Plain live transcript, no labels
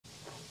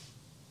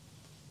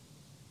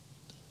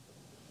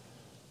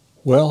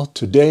Well,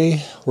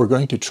 today we're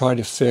going to try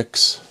to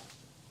fix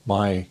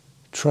my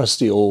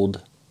trusty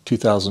old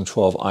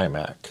 2012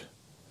 iMac. A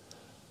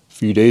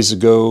few days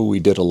ago we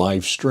did a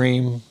live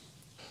stream.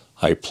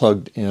 I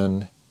plugged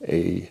in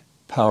a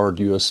powered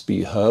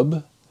USB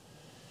hub,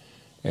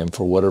 and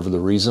for whatever the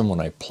reason, when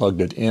I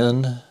plugged it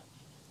in,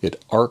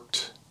 it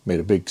arced, made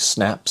a big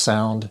snap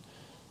sound,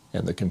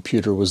 and the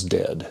computer was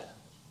dead.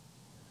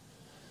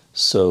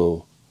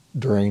 So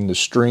during the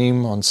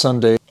stream on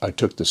Sunday, I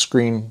took the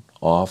screen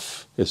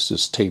off. It's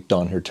just taped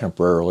on here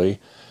temporarily,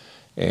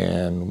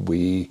 and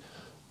we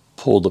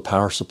pulled the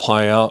power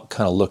supply out,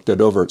 kind of looked it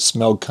over. It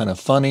smelled kind of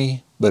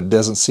funny, but it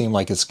doesn't seem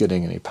like it's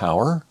getting any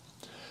power.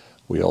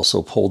 We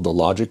also pulled the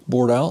logic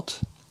board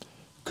out.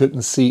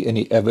 Couldn't see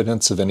any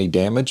evidence of any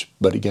damage,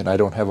 but again, I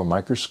don't have a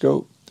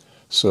microscope,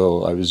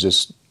 so I was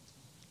just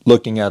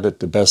looking at it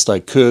the best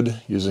I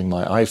could using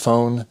my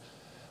iPhone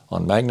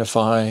on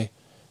magnify,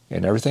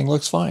 and everything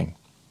looks fine.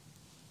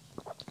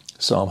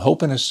 So I'm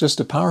hoping it's just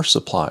a power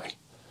supply.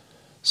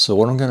 So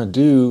what I'm going to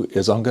do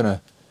is I'm going to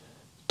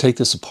take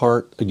this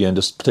apart. Again,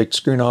 just take the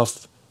screen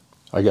off.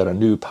 I got a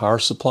new power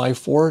supply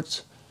for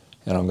it,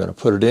 and I'm going to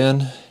put it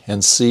in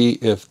and see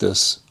if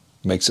this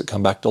makes it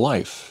come back to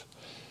life.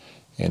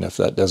 And if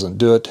that doesn't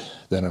do it,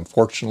 then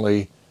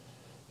unfortunately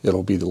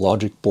it'll be the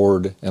logic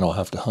board, and I'll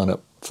have to hunt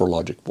up for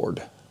logic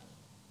board.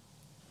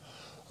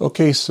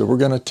 Okay, so we're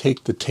going to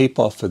take the tape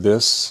off of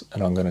this,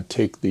 and I'm going to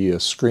take the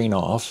screen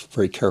off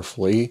very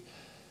carefully.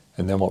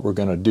 And then what we're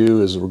going to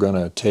do is we're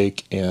going to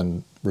take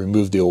and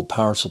remove the old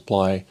power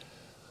supply,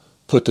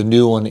 put the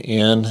new one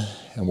in,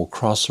 and we'll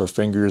cross our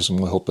fingers and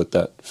we'll hope that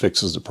that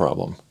fixes the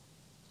problem.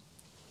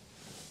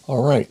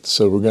 All right,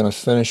 so we're going to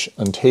finish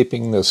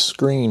untaping the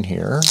screen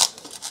here.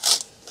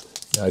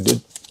 Now, I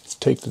did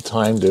take the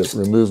time to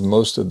remove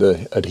most of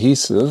the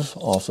adhesive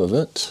off of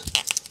it,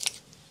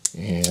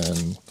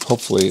 and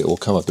hopefully it will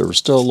come up. There were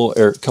still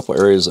a couple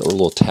areas that were a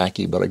little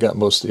tacky, but I got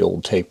most of the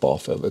old tape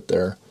off of it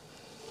there.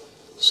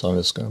 So I'm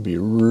just going to be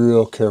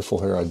real careful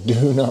here. I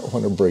do not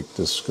want to break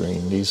this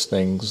screen. These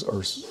things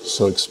are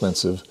so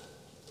expensive.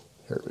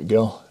 Here we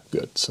go.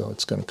 Good. So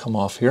it's going to come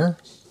off here.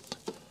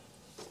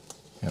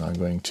 And I'm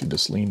going to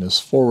just lean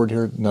this forward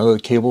here. None of the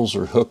cables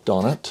are hooked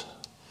on it.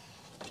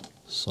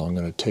 So I'm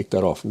going to take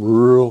that off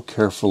real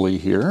carefully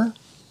here.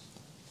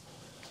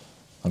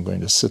 I'm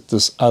going to sit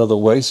this out of the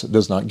way so it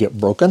does not get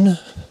broken.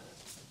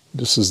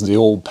 This is the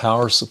old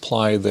power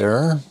supply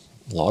there,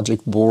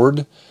 logic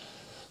board.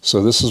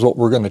 So this is what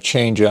we're going to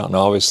change out, and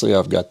obviously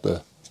I've got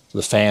the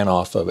fan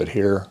off of it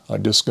here.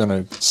 I'm just going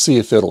to see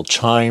if it'll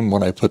chime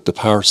when I put the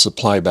power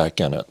supply back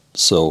in it.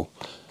 So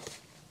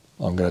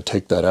I'm going to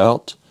take that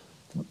out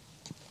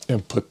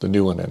and put the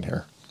new one in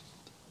here.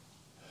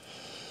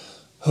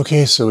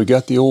 Okay, so we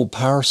got the old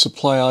power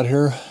supply out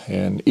here,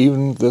 and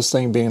even this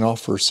thing being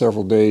off for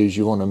several days,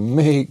 you want to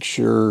make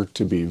sure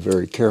to be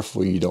very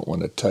careful. You don't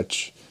want to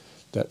touch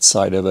that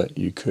side of it.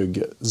 You could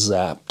get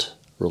zapped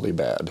really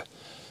bad.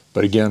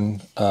 But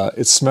again,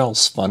 it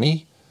smells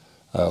funny.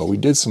 We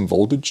did some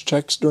voltage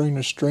checks during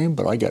the stream,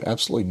 but I got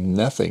absolutely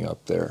nothing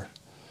up there.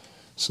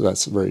 So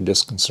that's very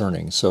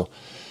disconcerting. So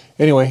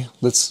anyway,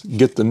 let's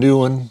get the new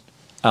one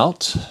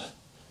out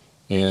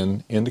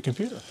and in the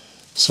computer.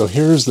 So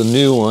here's the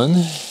new one.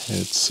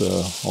 It's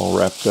all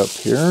wrapped up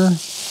here in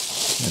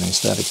a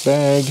static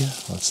bag.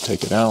 Let's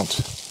take it out.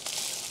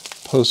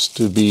 Supposed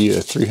to be a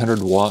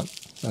 300 watt.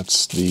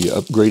 That's the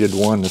upgraded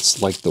one.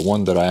 It's like the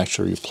one that I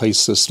actually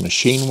replaced this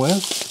machine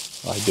with.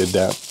 I did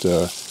that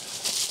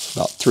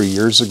about 3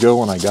 years ago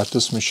when I got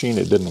this machine.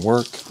 It didn't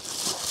work.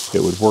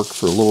 It would work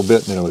for a little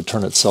bit and then it would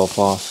turn itself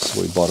off.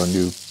 So we bought a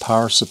new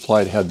power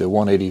supply. It had the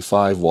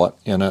 185 watt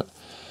in it.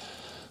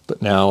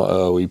 But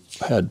now we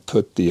had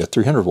put the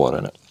 300 watt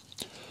in it.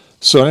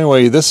 So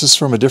anyway, this is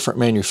from a different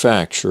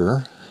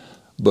manufacturer,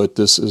 but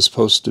this is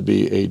supposed to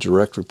be a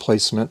direct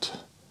replacement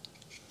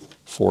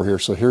for here.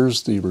 So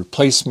here's the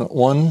replacement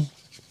one.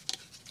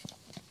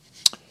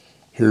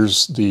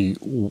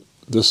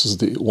 This is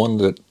the one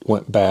that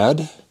went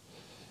bad,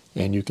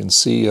 and you can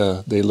see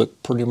they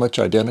look pretty much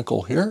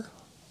identical here.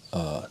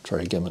 Try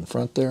to get them in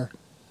front there.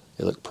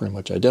 They look pretty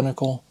much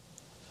identical.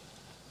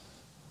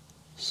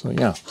 So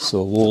yeah,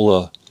 so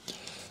we'll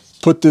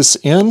put this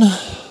in,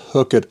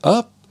 hook it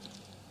up,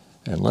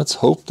 and let's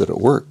hope that it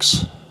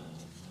works.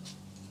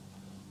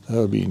 That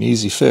would be an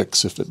easy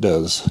fix if it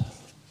does.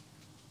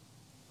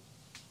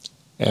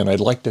 And I'd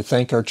like to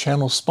thank our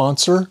channel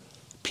sponsor,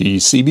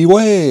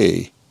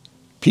 PCBWay.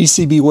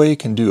 PCBWay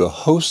can do a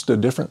host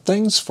of different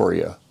things for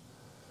you.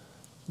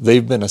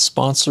 They've been a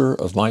sponsor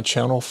of my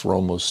channel for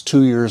almost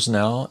 2 years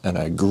now, and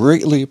I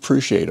greatly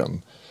appreciate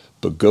them.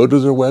 But go to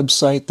their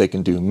website. They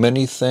can do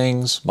many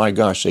things. My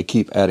gosh, they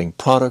keep adding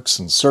products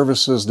and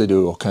services. They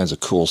do all kinds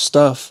of cool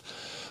stuff,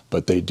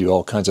 but they do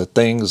all kinds of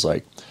things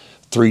like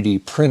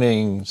 3D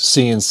printing,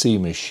 CNC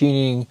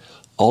machining,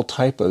 all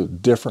type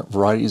of different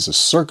varieties of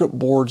circuit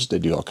boards. They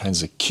do all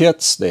kinds of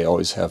kits. They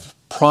always have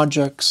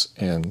projects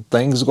and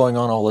things going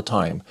on all the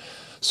time.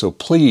 So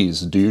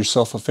please do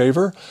yourself a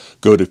favor,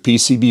 go to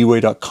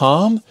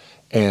PCBWay.com,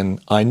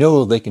 and I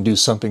know they can do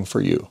something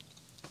for you.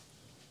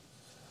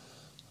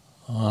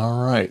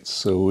 All right,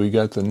 so we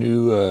got the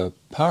new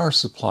power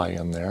supply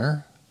in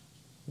there.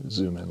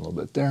 Zoom in a little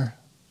bit there.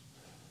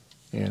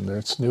 And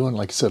that's new, and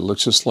like I said, it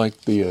looks just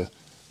like the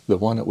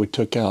one that we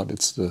took out.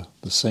 It's the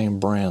same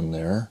brand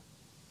there.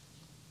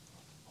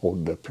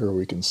 Hold it up here,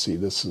 we can see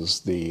this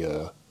is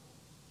the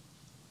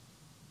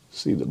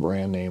see the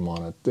brand name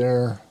on it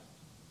there.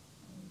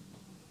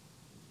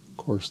 Of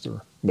course,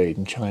 they're made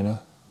in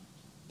China.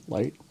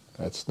 Light,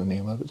 that's the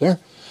name of it there.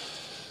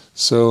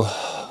 So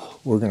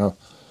we're gonna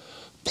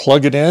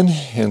plug it in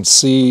and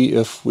see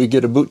if we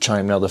get a boot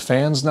chime. Now the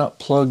fan's not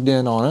plugged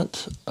in on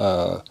it,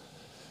 but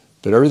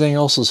everything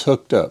else is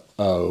hooked up.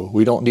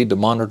 We don't need to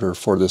monitor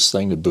for this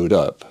thing to boot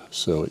up,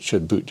 so it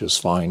should boot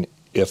just fine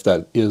if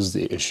that is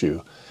the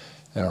issue.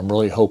 And I'm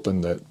really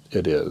hoping that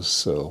it is,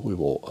 so we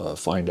will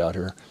find out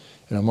here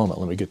in a moment.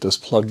 Let me get this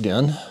plugged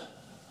in.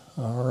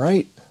 All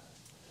right.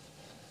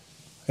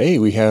 Hey,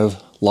 we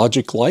have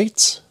logic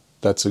lights.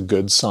 That's a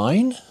good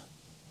sign.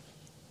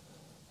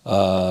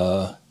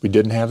 We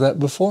didn't have that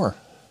before.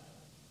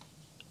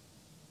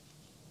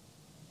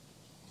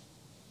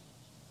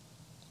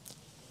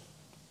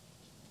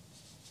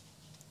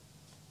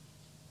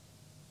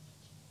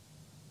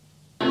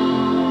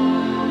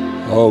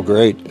 Oh,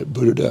 great. It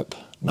booted up.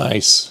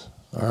 Nice.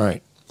 All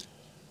right.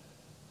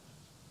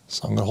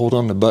 So I'm going to hold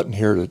on the button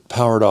here to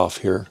power it off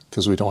here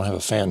because we don't have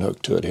a fan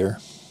hook to it here.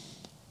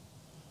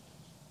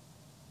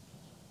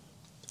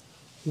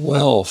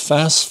 Well,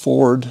 fast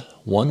forward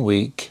 1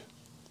 week.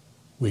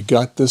 We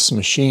got this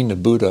machine to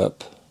boot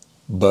up,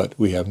 but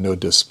we have no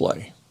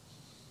display.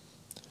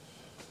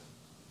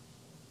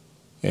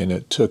 And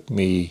it took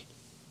me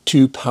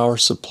 2 power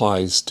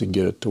supplies to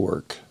get it to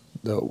work.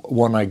 The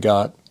one I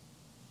got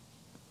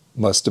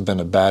must have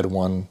been a bad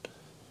one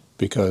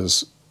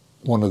because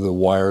one of the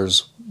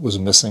wires was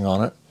missing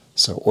on it.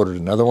 So ordered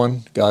another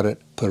one, got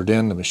it, put it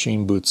in, the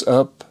machine boots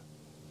up,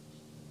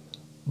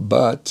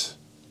 but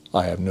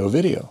I have no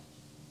video.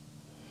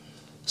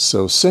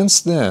 So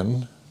since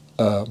then,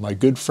 my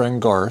good friend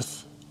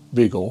Garth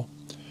Beagle,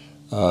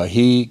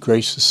 he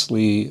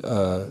graciously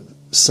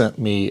sent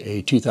me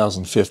a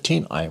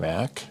 2015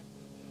 iMac.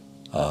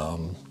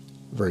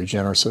 Very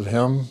generous of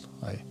him.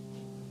 I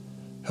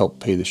helped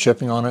pay the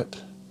shipping on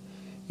it,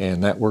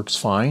 and that works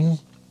fine.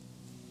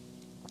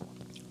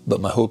 But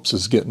my hopes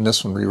is getting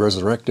this one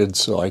re-resurrected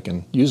so I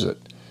can use it.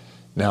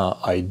 Now,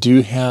 I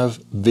do have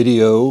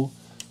video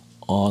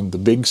on the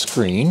big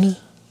screen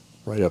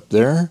right up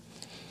there.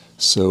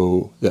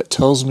 So that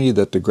tells me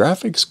that the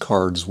graphics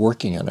card's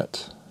working in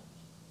it.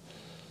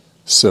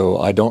 So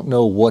I don't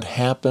know what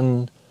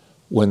happened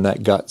when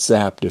that got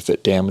zapped, if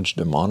it damaged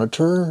the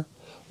monitor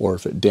or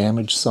if it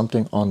damaged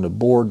something on the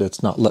board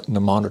that's not letting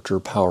the monitor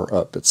power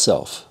up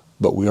itself.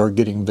 But we are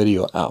getting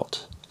video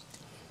out.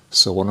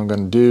 So what I'm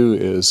going to do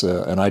is,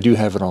 and I do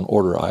have it on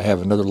order, I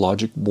have another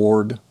logic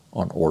board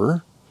on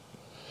order,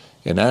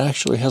 and that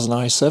actually has an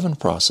i7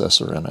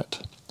 processor in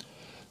it.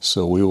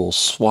 So we will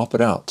swap it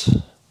out.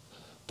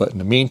 But in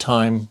the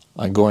meantime,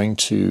 I'm going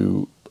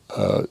to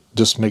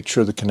just make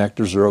sure the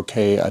connectors are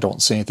okay. I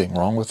don't see anything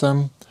wrong with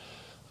them.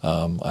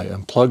 I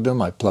unplugged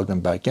them, I plugged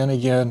them back in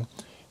again,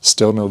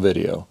 still no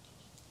video.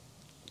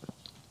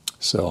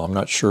 So I'm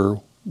not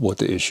sure what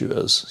the issue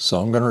is. So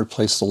I'm going to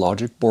replace the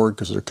logic board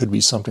because there could be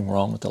something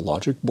wrong with the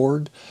logic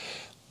board.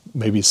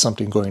 Maybe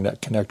something going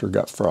that connector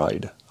got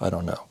fried. I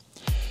don't know.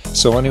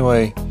 So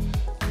anyway,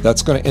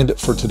 that's going to end it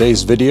for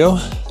today's video.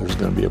 There's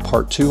going to be a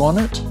part 2 on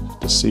it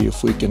to see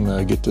if we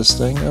can get this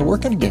thing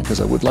working again,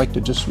 because I would like to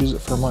just use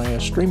it for my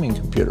streaming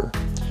computer.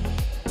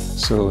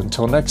 So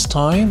until next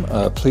time,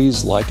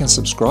 please like and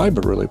subscribe.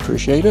 I really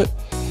appreciate it.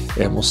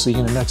 And we'll see you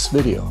in the next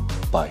video.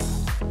 Bye.